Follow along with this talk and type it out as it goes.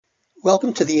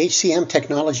Welcome to the HCM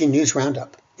Technology News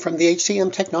Roundup from the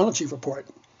HCM Technology Report.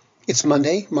 It's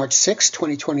Monday, March 6,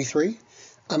 2023.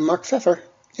 I'm Mark Pfeffer,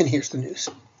 and here's the news.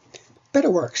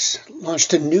 Betterworks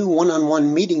launched a new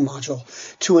one-on-one meeting module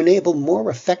to enable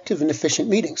more effective and efficient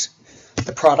meetings.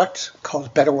 The product,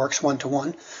 called Betterworks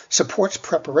One-to-One, supports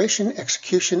preparation,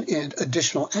 execution, and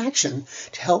additional action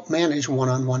to help manage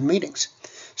one-on-one meetings.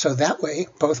 So that way,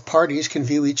 both parties can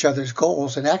view each other's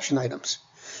goals and action items.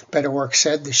 Betterworks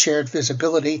said the shared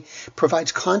visibility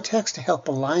provides context to help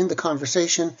align the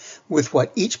conversation with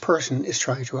what each person is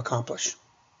trying to accomplish.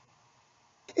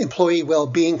 Employee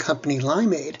well-being company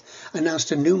Limeade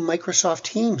announced a new Microsoft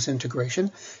Teams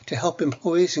integration to help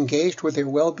employees engaged with their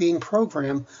well-being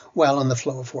program while in the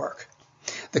flow of work.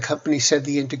 The company said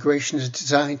the integration is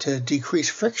designed to decrease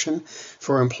friction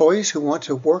for employees who want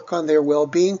to work on their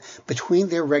well-being between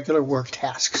their regular work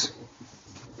tasks.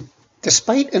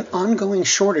 Despite an ongoing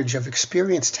shortage of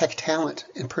experienced tech talent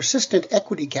and persistent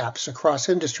equity gaps across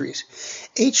industries,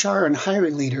 HR and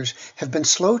hiring leaders have been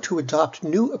slow to adopt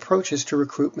new approaches to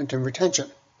recruitment and retention.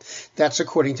 That's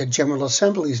according to General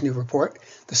Assembly's new report,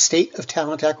 The State of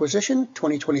Talent Acquisition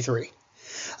 2023.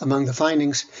 Among the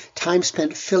findings, time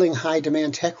spent filling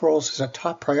high-demand tech roles is a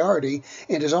top priority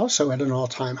and is also at an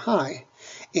all-time high.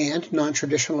 And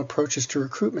non-traditional approaches to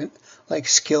recruitment, like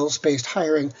skills-based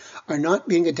hiring, are not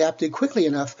being adapted quickly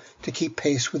enough to keep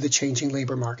pace with the changing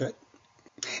labor market.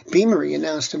 Beamery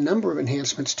announced a number of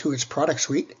enhancements to its product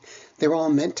suite. They're all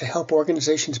meant to help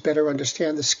organizations better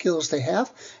understand the skills they have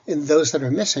and those that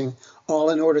are missing, all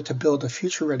in order to build a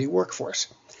future-ready workforce.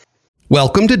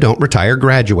 Welcome to Don't Retire,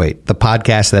 Graduate, the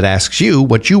podcast that asks you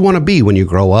what you want to be when you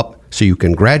grow up so you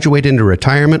can graduate into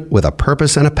retirement with a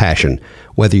purpose and a passion,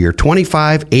 whether you're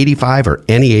 25, 85, or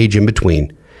any age in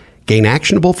between. Gain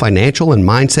actionable financial and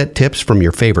mindset tips from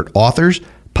your favorite authors,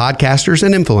 podcasters,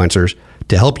 and influencers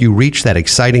to help you reach that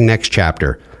exciting next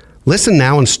chapter. Listen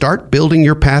now and start building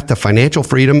your path to financial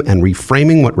freedom and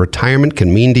reframing what retirement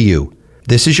can mean to you.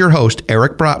 This is your host,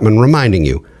 Eric Brotman, reminding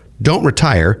you, don't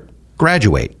retire,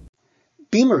 graduate.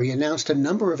 Beamery announced a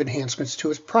number of enhancements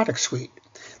to its product suite.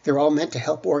 They're all meant to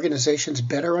help organizations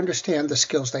better understand the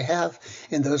skills they have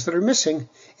and those that are missing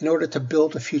in order to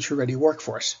build a future-ready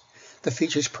workforce. The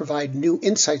features provide new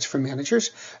insights for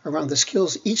managers around the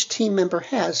skills each team member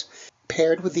has,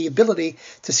 paired with the ability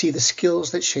to see the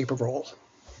skills that shape a role.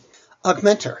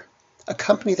 Augmentor, a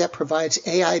company that provides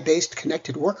AI-based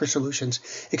connected worker solutions,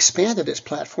 expanded its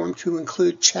platform to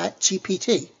include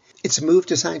ChatGPT. It's a move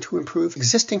designed to improve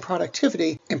existing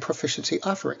productivity and proficiency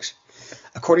offerings.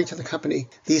 According to the company,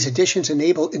 these additions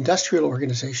enable industrial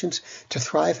organizations to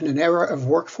thrive in an era of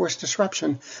workforce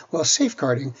disruption while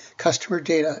safeguarding customer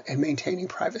data and maintaining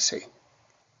privacy.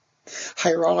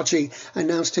 Hirology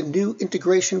announced a new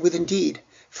integration with Indeed,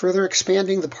 further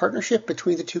expanding the partnership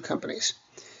between the two companies.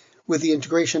 With the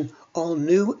integration, all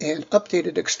new and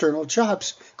updated external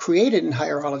jobs created in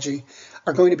Hirology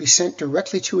are going to be sent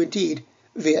directly to Indeed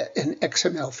via an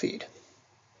XML feed.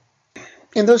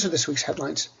 And those are this week's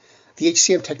headlines. The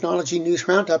HCM Technology News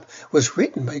Roundup was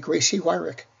written by Gracie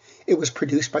Wyrick. It was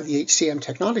produced by the HCM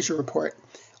Technology Report.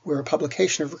 We're a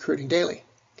publication of Recruiting Daily.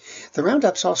 The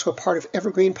Roundup's also a part of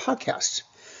Evergreen Podcasts.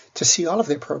 To see all of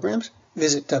their programs,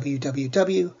 visit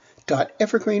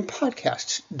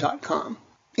www.evergreenpodcasts.com.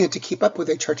 And to keep up with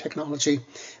HR technology,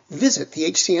 visit the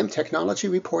HCM Technology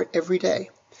Report every day.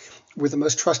 We're the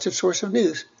most trusted source of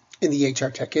news in the HR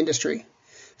tech industry.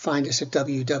 Find us at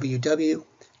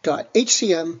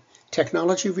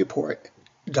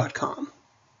www.hcmtechnologyreport.com.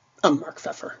 I'm Mark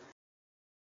Pfeffer.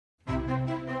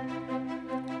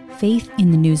 Faith in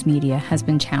the news media has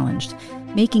been challenged,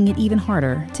 making it even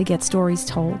harder to get stories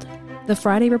told. The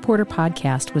Friday Reporter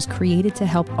podcast was created to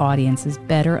help audiences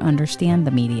better understand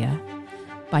the media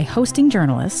by hosting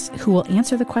journalists who will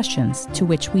answer the questions to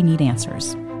which we need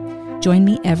answers. Join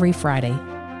me every Friday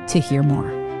to hear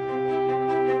more.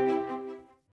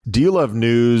 Do you love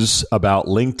news about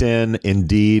LinkedIn,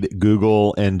 Indeed,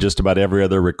 Google, and just about every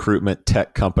other recruitment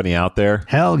tech company out there?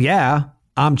 Hell yeah.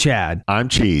 I'm Chad. I'm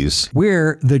Cheese.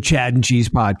 We're the Chad and Cheese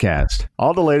Podcast.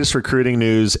 All the latest recruiting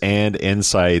news and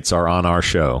insights are on our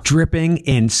show. Dripping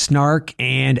in snark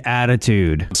and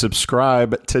attitude.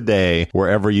 Subscribe today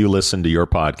wherever you listen to your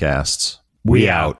podcasts. We out.